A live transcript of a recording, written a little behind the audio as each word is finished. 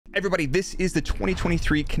Everybody, this is the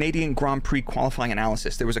 2023 Canadian Grand Prix qualifying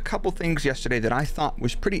analysis. There was a couple things yesterday that I thought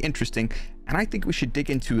was pretty interesting, and I think we should dig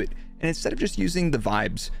into it. And instead of just using the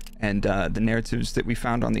vibes and the narratives that we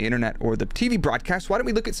found on the internet or the TV broadcast, why don't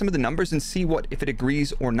we look at some of the numbers and see if it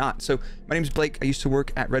agrees or not. So my name is Blake. I used to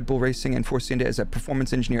work at Red Bull Racing and Force India as a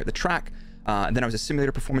performance engineer at the track. And then I was a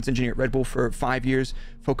simulator performance engineer at Red Bull for 5 years,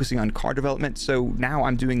 focusing on car development. So now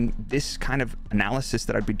I'm doing this kind of analysis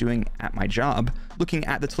that I'd be doing at my job, looking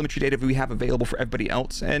at the telemetry data we have available for everybody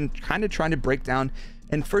else and kind of trying to break down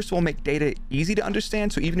and first of all make data easy to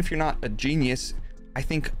understand. So even if you're not a genius, I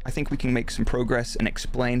think we can make some progress and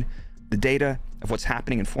explain the data of what's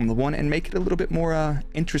happening in Formula One and make it a little bit more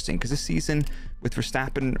interesting, because this season with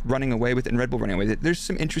Verstappen running away with it and Red Bull running away with it, there's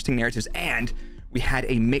some interesting narratives. And we had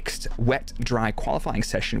a mixed wet dry qualifying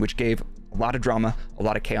session, which gave a lot of drama, a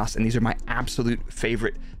lot of chaos, and these are my absolute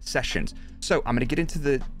favorite sessions. So I'm going to get into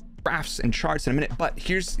the graphs and charts in a minute, but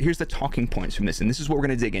here's the talking points from this, and this is what we're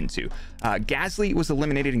going to dig into. Gasly was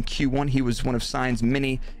eliminated in Q1. He was one of Sainz's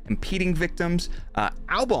many impeding victims.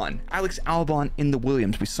 Alex Albon in the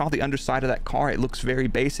Williams, we saw the underside of that car. It looks very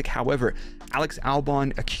basic. However, Alex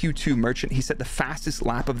Albon, a Q2 merchant, he set the fastest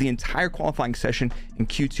lap of the entire qualifying session in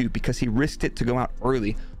Q2 because he risked it to go out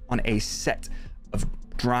early on a set of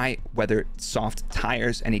dry weather soft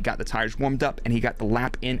tires, and he got the tires warmed up and he got the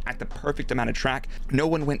lap in at the perfect amount of track. No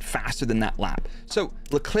one went faster than that lap. So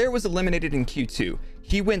LeClerc was eliminated in Q2.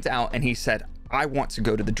 He went out and he said, I want to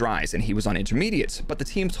go to the dries, and he was on intermediates, but the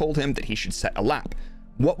team told him that he should set a lap.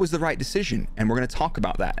 What was the right decision? And we're going to talk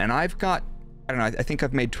about that. And I've got, I don't know, I think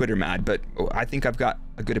I've made Twitter mad, but I think I've got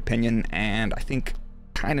a good opinion, and I think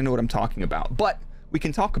kind of know what I'm talking about, but we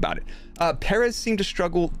can talk about it. Perez seemed to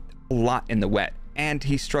struggle a lot in the wet, and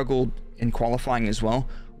he struggled in qualifying as well.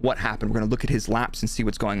 What happened? We're going to look at his laps and see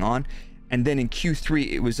what's going on. And then in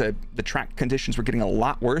Q3, it was the track conditions were getting a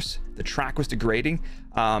lot worse. The track was degrading,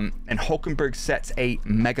 and Hulkenberg sets a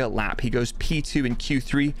mega lap. He goes P2 in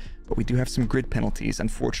Q3, but we do have some grid penalties,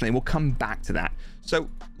 unfortunately. We'll come back to that. So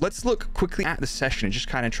let's look quickly at the session and just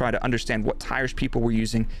kind of try to understand what tires people were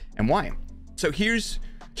using and why. So here's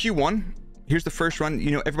Q1. Here's the first run.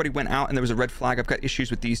 You know, everybody went out and there was a red flag. I've got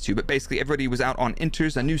issues with these two, but basically everybody was out on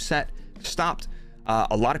inters. A new set stopped.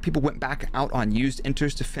 A lot of people went back out on used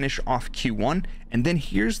inters to finish off Q1. And then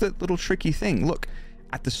here's the little tricky thing. Look,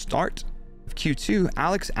 at the start of Q2,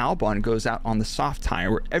 Alex Albon goes out on the soft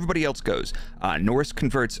tire where everybody else goes. Norris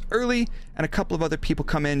converts early, and a couple of other people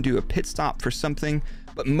come in, do a pit stop for something.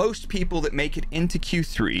 But most people that make it into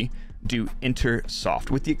Q3 do inter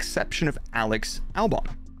soft, with the exception of Alex Albon.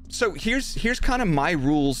 So here's kind of my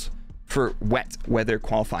rules for wet weather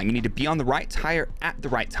qualifying. You need to be on the right tire at the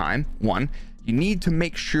right time. One, you need to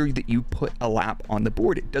make sure that you put a lap on the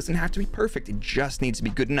board. It doesn't have to be perfect. It just needs to be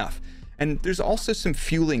good enough. And there's also some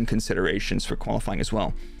fueling considerations for qualifying as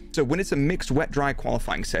well. So when it's a mixed wet dry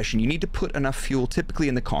qualifying session, you need to put enough fuel typically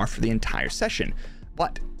in the car for the entire session.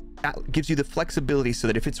 But that gives you the flexibility so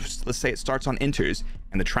that if it's, let's say it starts on inters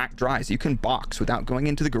and the track dries, you can box without going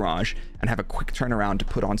into the garage and have a quick turnaround to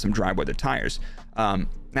put on some dry weather tires.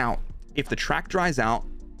 Now, if the track dries out,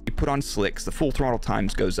 you put on slicks, the full throttle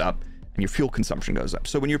times goes up and your fuel consumption goes up.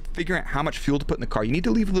 So when you're figuring out how much fuel to put in the car, you need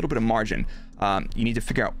to leave a little bit of margin. You need to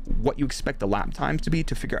figure out what you expect the lap times to be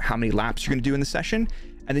to figure out how many laps you're going to do in the session.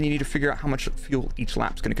 And then you need to figure out how much fuel each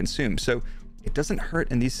lap is going to consume. So it doesn't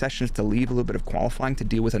hurt in these sessions to leave a little bit of qualifying to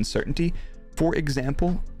deal with uncertainty. For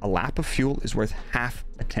example, a lap of fuel is worth half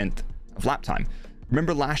a tenth of lap time.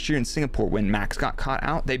 Remember last year in Singapore when Max got caught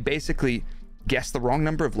out? They basically guessed the wrong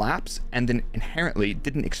number of laps and then inherently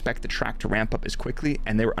didn't expect the track to ramp up as quickly,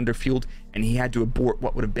 and they were underfueled, and he had to abort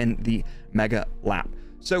what would have been the mega lap.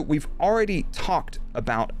 So we've already talked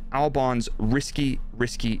about Albon's risky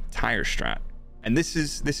tire strat. And this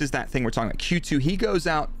is that thing we're talking about. Q2, he goes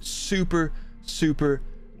out super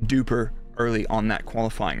duper early on that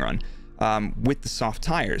qualifying run with the soft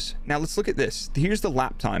tires. Now let's look at this. Here's the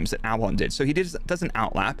lap times that Albon did. So he does an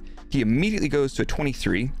outlap. He immediately goes to a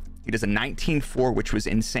 23. He does a 19.4, which was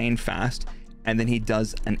insane fast. And then he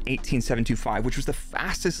does an 18.725, which was the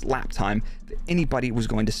fastest lap time that anybody was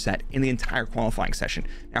going to set in the entire qualifying session.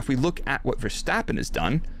 Now, if we look at what Verstappen has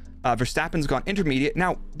done, Verstappen's gone intermediate.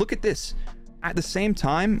 Now, look at this. At the same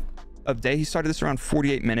time of day, he started this around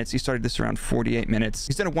 48 minutes. He's done a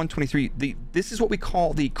 123. This is what we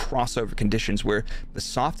call the crossover conditions, where the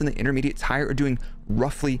soft and the intermediate tire are doing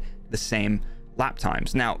roughly the same lap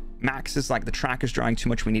times. Now, Max is like, the track is drying too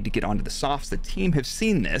much. We need to get onto the softs. The team have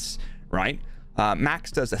seen this, right?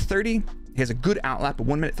 Max does a 30. He has a good outlap, a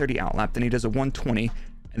 1 minute 30 outlap. Then he does a 120,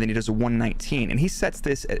 and then he does a 119. And he sets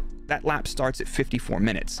this at, that lap starts at 54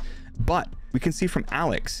 minutes. But we can see from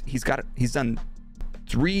Alex, he's done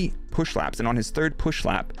 3 push laps, and on his 3rd push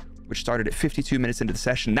lap, which started at 52 minutes into the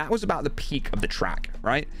session, that was about the peak of the track,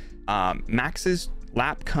 right? Max's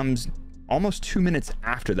lap comes almost 2 minutes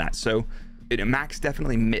after that. So Max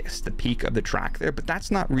definitely missed the peak of the track there, but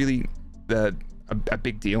that's not really a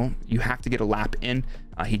big deal. You have to get a lap in.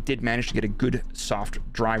 He did manage to get a good soft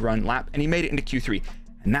dry run lap, and he made it into Q3,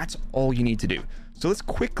 and that's all you need to do. So let's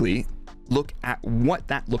quickly look at what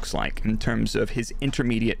that looks like in terms of his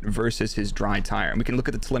intermediate versus his dry tire. And we can look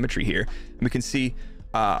at the telemetry here, and we can see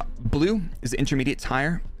blue is the intermediate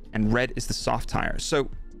tire and red is the soft tire. So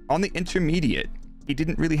on the intermediate, he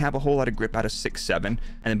didn't really have a whole lot of grip out of 6-7, and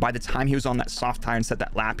then by the time he was on that soft tire and set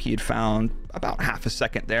that lap, he had found about half a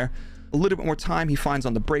second there. A little bit more time he finds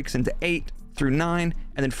on the brakes into 8 through 9,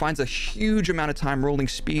 and then finds a huge amount of time rolling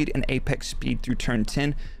speed and apex speed through turn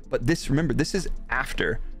 10. But this, remember, this was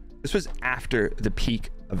after the peak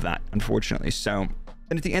of that, unfortunately. So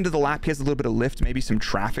then at the end of the lap, he has a little bit of lift, maybe some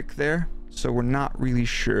traffic there, so we're not really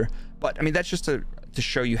sure. But I mean, that's just to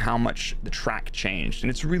show you how much the track changed, and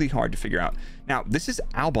it's really hard to figure out. Now this is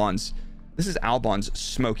Albon's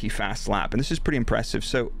smoky fast lap, and this is pretty impressive.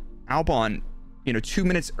 So Albon, you know, 2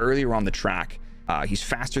 minutes earlier on the track, he's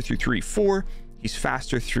faster through 3, 4, he's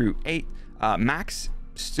faster through 8. Max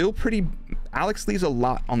still pretty, Alex leaves a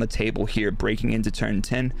lot on the table here breaking into turn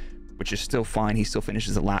 10, which is still fine. He still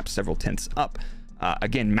finishes the lap several tenths up.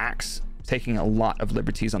 Again, Max taking a lot of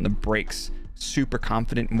liberties on the brakes, super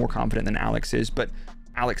confident, more confident than Alex is, but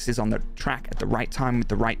Alex is on the track at the right time with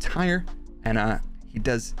the right tire, and he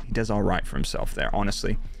does all right for himself there,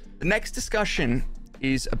 honestly. The next discussion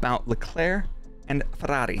is about LeClerc and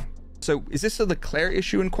Ferrari. So is this a Leclerc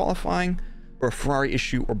issue in qualifying or a Ferrari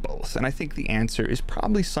issue or both? And I think the answer is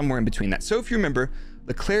probably somewhere in between that. So if you remember,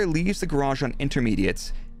 Leclerc leaves the garage on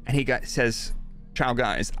intermediates and he says, "Ciao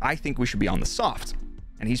guys, I think we should be on the soft."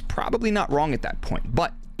 And he's probably not wrong at that point,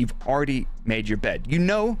 but you've already made your bed. You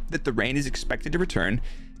know that the rain is expected to return,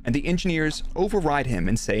 and the engineers override him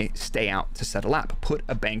and say, stay out to set a lap, put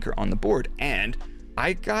a banker on the board. And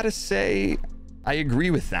I gotta say, I agree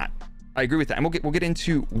with that. And we'll get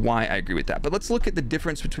into why I agree with that. But let's look at the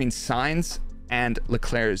difference between Sainz and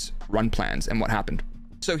Leclerc's run plans and what happened.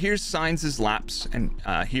 So here's Sainz's laps, and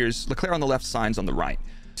here's Leclerc on the left, Sainz on the right.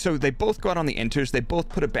 So they both got on the inters, they both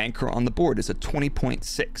put a banker on the board. It's a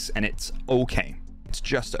 20.6, and it's okay. It's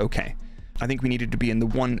just okay. I think we needed to be in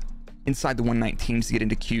the inside the 119s to get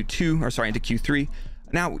into Q2, or sorry, into Q3.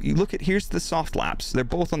 Now you look at, here's the soft laps. They're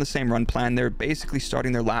both on the same run plan. They're basically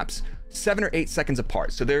starting their laps 7 or 8 seconds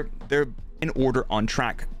apart. So they're in order on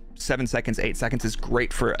track. 7 seconds, 8 seconds is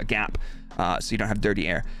great for a gap, so you don't have dirty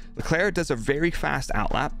air. Leclerc does a very fast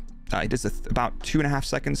outlap. He does about 2.5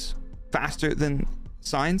 seconds faster than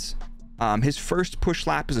Sainz. His first push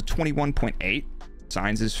lap is a 21.8.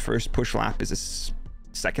 Sainz's first push lap is a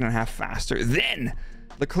second and a half faster. Then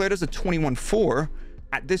Leclerc does a 21.4.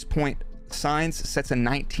 At this point, Sainz sets a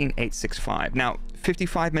 19.865. Now,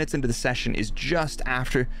 55 minutes into the session is just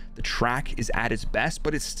after the track is at its best,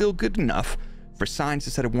 but it's still good enough for Sainz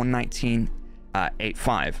to set a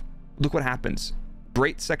 119.85. Look what happens.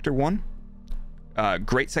 Great sector 1,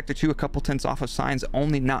 great sector 2, a couple tenths off of Sainz,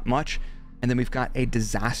 only not much. And then we've got a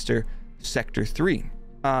disaster sector 3.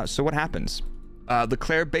 So what happens?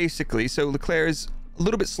 Leclerc basically, so Leclerc is a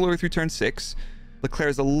little bit slower through turn 6. Leclerc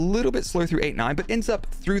is a little bit slower through 8, 9, but ends up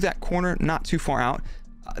through that corner, not too far out.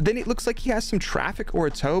 Then it looks like he has some traffic or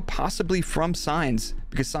a tow, possibly from Sainz,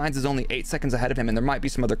 because Sainz is only 8 seconds ahead of him, and there might be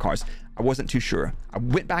some other cars. I wasn't too sure. I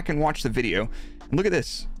went back and watched the video, and look at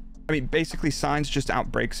this. I mean, basically Sainz just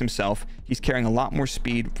outbrakes himself. He's carrying a lot more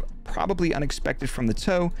speed, probably unexpected from the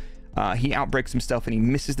tow. He outbrakes himself and he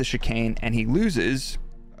misses the chicane, and he loses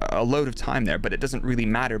a load of time there, but it doesn't really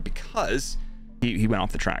matter because he went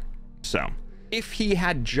off the track. So if he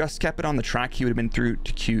had just kept it on the track, he would have been through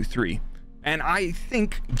to Q3. And I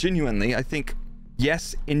think, genuinely,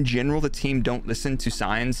 yes, in general, the team don't listen to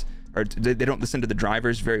Sainz, or they don't listen to the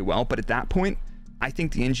drivers very well. But at that point, I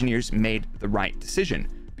think the engineers made the right decision,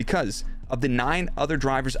 because of the 9 other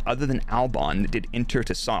drivers other than Albon that did inter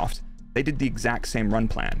to soft, they did the exact same run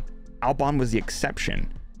plan. Albon was the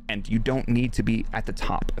exception, and you don't need to be at the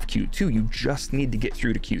top of Q2. You just need to get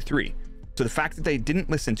through to Q3. So the fact that they didn't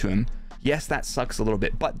listen to him, yes, that sucks a little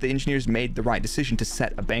bit, but the engineers made the right decision to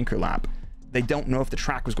set a banker lap. They don't know if the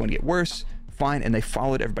track was going to get worse, fine, and they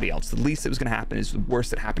followed everybody else. The least that was going to happen is the worst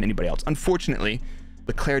that happened to anybody else. Unfortunately,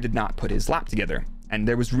 Leclerc did not put his lap together, and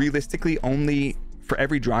there was realistically only, for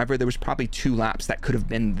every driver, there was probably 2 laps that could have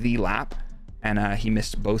been the lap, and he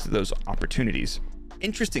missed both of those opportunities.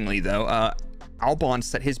 Interestingly though, Albon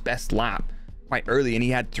set his best lap quite early, and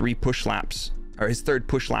he had 3 push laps, or his 3rd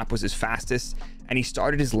push lap was his fastest, and he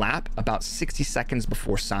started his lap about 60 seconds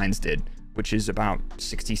before Sainz did, which is about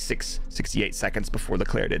 68 seconds before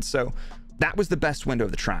Leclerc did. So that was the best window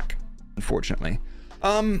of the track, unfortunately.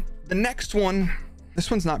 The next one, this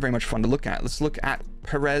one's not very much fun to look at. Let's look at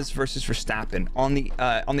Perez versus Verstappen. On the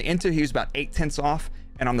inter, he was about 0.8 off,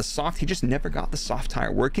 and on the soft, he just never got the soft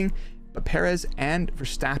tire working. But Perez and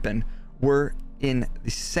Verstappen were in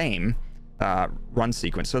the same run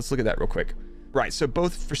sequence. So let's look at that real quick. Right, so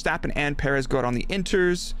both Verstappen and Perez go out on the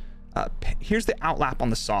inters. Here's the outlap on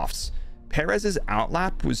the softs. Perez's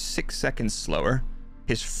outlap was 6 seconds slower.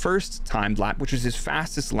 His first timed lap, which was his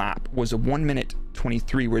fastest lap, was a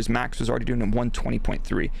 1:23, whereas Max was already doing a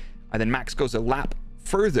 1:20.3. And then Max goes a lap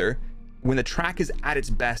further when the track is at its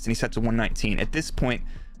best, and he sets a 1:19. At this point,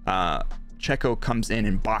 Checo comes in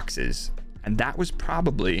and boxes, and that was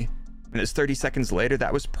probably, and it's 30 seconds later,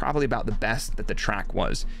 that was probably about the best that the track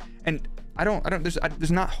was. And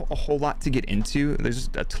there's not a whole lot to get into. There's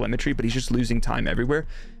a telemetry, but he's just losing time everywhere.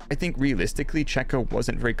 I think realistically, Checo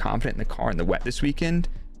wasn't very confident in the car in the wet this weekend,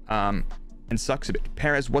 and sucks a bit.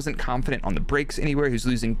 Perez wasn't confident on the brakes anywhere. He was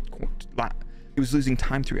losing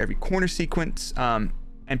time through every corner sequence, and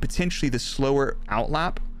potentially the slower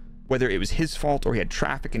outlap, whether it was his fault or he had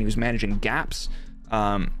traffic and he was managing gaps.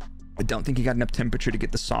 I don't think he got enough temperature to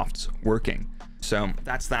get the softs working. So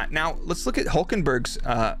that's that. Now let's look at Hülkenberg's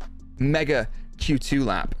mega Q2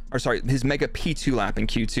 lap, or sorry, his mega P2 lap in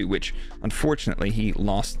Q2, which unfortunately he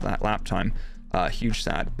lost that lap time. Huge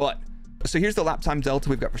sad. But so here's the lap time delta.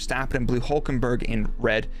 We've got Verstappen in blue, Hülkenberg in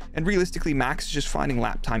red, and realistically Max is just finding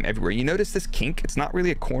lap time everywhere. You notice this kink, it's not really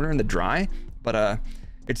a corner in the dry, but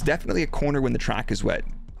it's definitely a corner when the track is wet.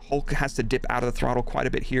 Hulk has to dip out of the throttle quite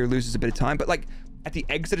a bit here, loses a bit of time, but like at the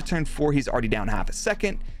exit of turn 4, he's already down half a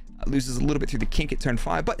second. Loses a little bit through the kink at turn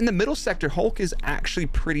 5, but in the middle sector, Hulk is actually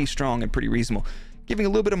pretty strong and pretty reasonable, giving a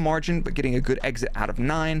little bit of margin, but getting a good exit out of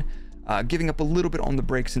 9, giving up a little bit on the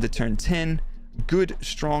brakes into turn 10, good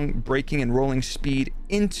strong braking and rolling speed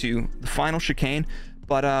into the final chicane,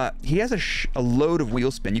 but he has a load of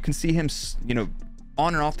wheel spin. You can see him, you know,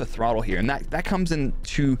 on and off the throttle here, and that comes in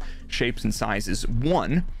 2 shapes and sizes.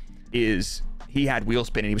 One is he had wheel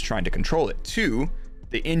spin and he was trying to control it. 2,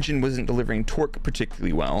 the engine wasn't delivering torque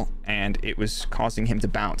particularly well, and it was causing him to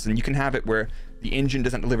bounce. And you can have it where the engine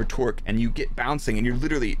doesn't deliver torque and you get bouncing, and you're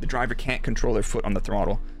literally, the driver can't control their foot on the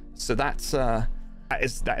throttle. So that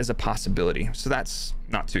is a possibility. So that's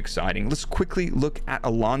not too exciting. Let's quickly look at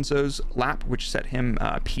Alonso's lap, which set him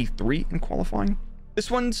P3 in qualifying.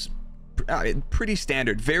 This one's pretty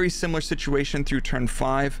standard, very similar situation through turn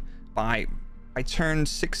 5. By turn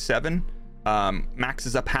 6, 7, Max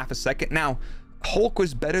is up half a second. Now, Hulk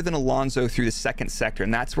was better than Alonso through the second sector,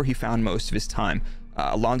 and that's where he found most of his time.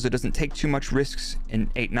 Alonso doesn't take too much risks in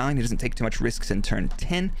 8, 9. He doesn't take too much risks in turn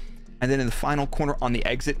 10. And then in the final corner on the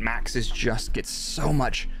exit, Max just gets so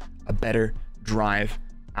much a better drive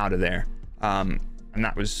out of there. And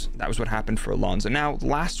that was what happened for Alonso. Now, the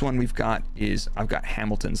last one we've got is, I've got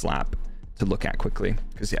Hamilton's lap to look at quickly,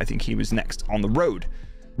 because I think he was next on the road.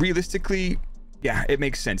 Realistically, yeah, it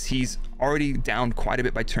makes sense. He's already down quite a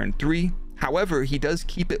bit by turn 3. However, he does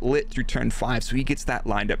keep it lit through turn 5, so he gets that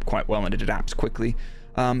lined up quite well and it adapts quickly.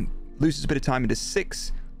 Loses a bit of time into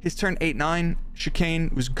 6. His turn 8, 9 chicane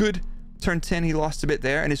was good. Turn 10, he lost a bit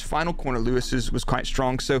there, and his final corner, Lewis's, was quite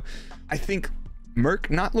strong. So I think Merc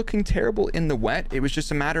not looking terrible in the wet. It was just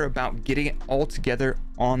a matter about getting it all together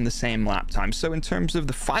on the same lap time. So in terms of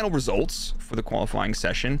the final results for the qualifying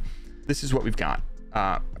session, this is what we've got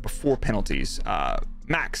before penalties.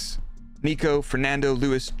 Max, Nico, Fernando,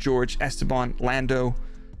 Lewis, George, Esteban, Lando,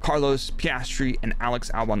 Carlos, Piastri, and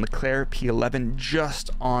Alex Albon Leclerc, P11,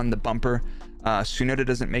 just on the bumper. Tsunoda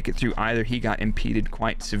doesn't make it through either. He got impeded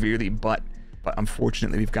quite severely, but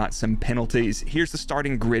unfortunately we've got some penalties. Here's the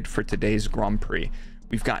starting grid for today's Grand Prix.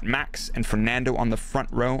 We've got Max and Fernando on the front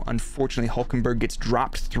row. Unfortunately, Hülkenberg gets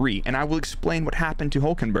dropped 3, and I will explain what happened to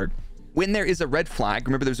Hülkenberg. When there is a red flag,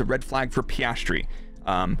 remember there's a red flag for Piastri.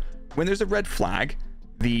 When there's a red flag,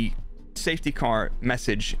 the safety car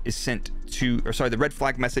message is sent to, or sorry, the red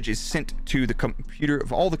flag message is sent to the computer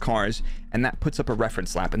of all the cars, and that puts up a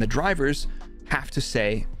reference lap, and the drivers have to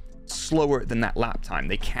say slower than that lap time.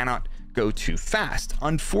 They cannot go too fast.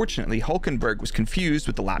 Unfortunately, Hülkenberg was confused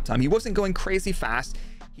with the lap time. He wasn't going crazy fast.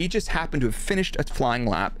 He just happened to have finished a flying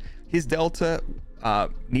lap. His delta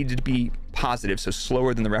needed to be positive, so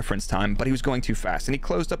slower than the reference time, but he was going too fast, and he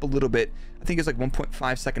closed up a little bit. I think it was like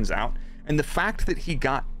 1.5 seconds out. And the fact that he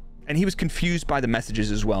got, and he was confused by the messages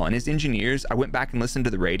as well, and his engineers, I went back and listened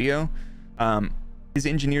to the radio, his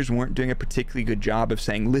engineers weren't doing a particularly good job of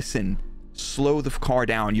saying, listen, slow the car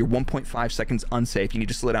down. You're 1.5 seconds unsafe. You need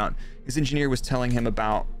to slow down. His engineer was telling him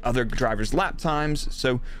about other drivers' lap times.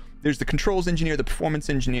 So there's the controls engineer, the performance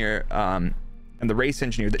engineer, and the race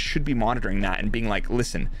engineer that should be monitoring that and being like,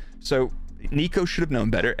 listen. So Nico should have known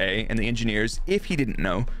better, A, and the engineers, if he didn't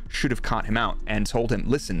know, should have caught him out and told him,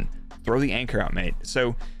 listen, throw the anchor out, mate.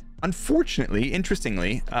 So unfortunately,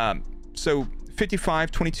 interestingly, so 55,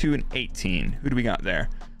 22, and 18. Who do we got there?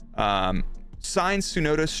 Sainz,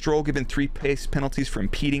 Tsunoda, Stroll given 3 pace penalties for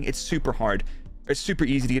impeding. It's super hard. It's super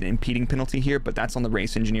easy to get an impeding penalty here, but that's on the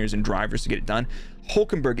race engineers and drivers to get it done.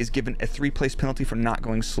 Hulkenberg is given a 3-place penalty for not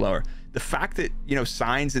going slower. The fact that, you know,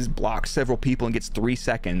 Sainz has blocked several people and gets 3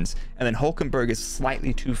 seconds, and then Hulkenberg is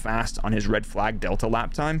slightly too fast on his red flag delta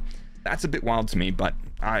lap time, that's a bit wild to me, but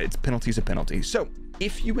it's penalty's a penalty. So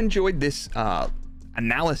if you enjoyed this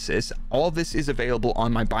analysis, all of this is available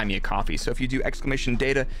on my Buy Me a Coffee. So if you do exclamation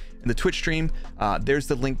data in the Twitch stream, there's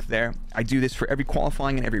the link there. I do this for every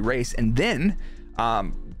qualifying and every race, and then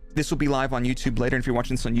this will be live on YouTube later. And if you're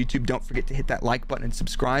watching this on YouTube, don't forget to hit that like button and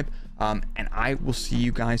subscribe. And I will see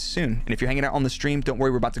you guys soon. And if you're hanging out on the stream, don't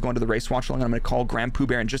worry, we're about to go into the race watch along. I'm going to call Grand Pooh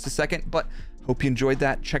Bear in just a second, but hope you enjoyed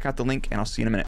that. Check out the link, and I'll see you in a minute.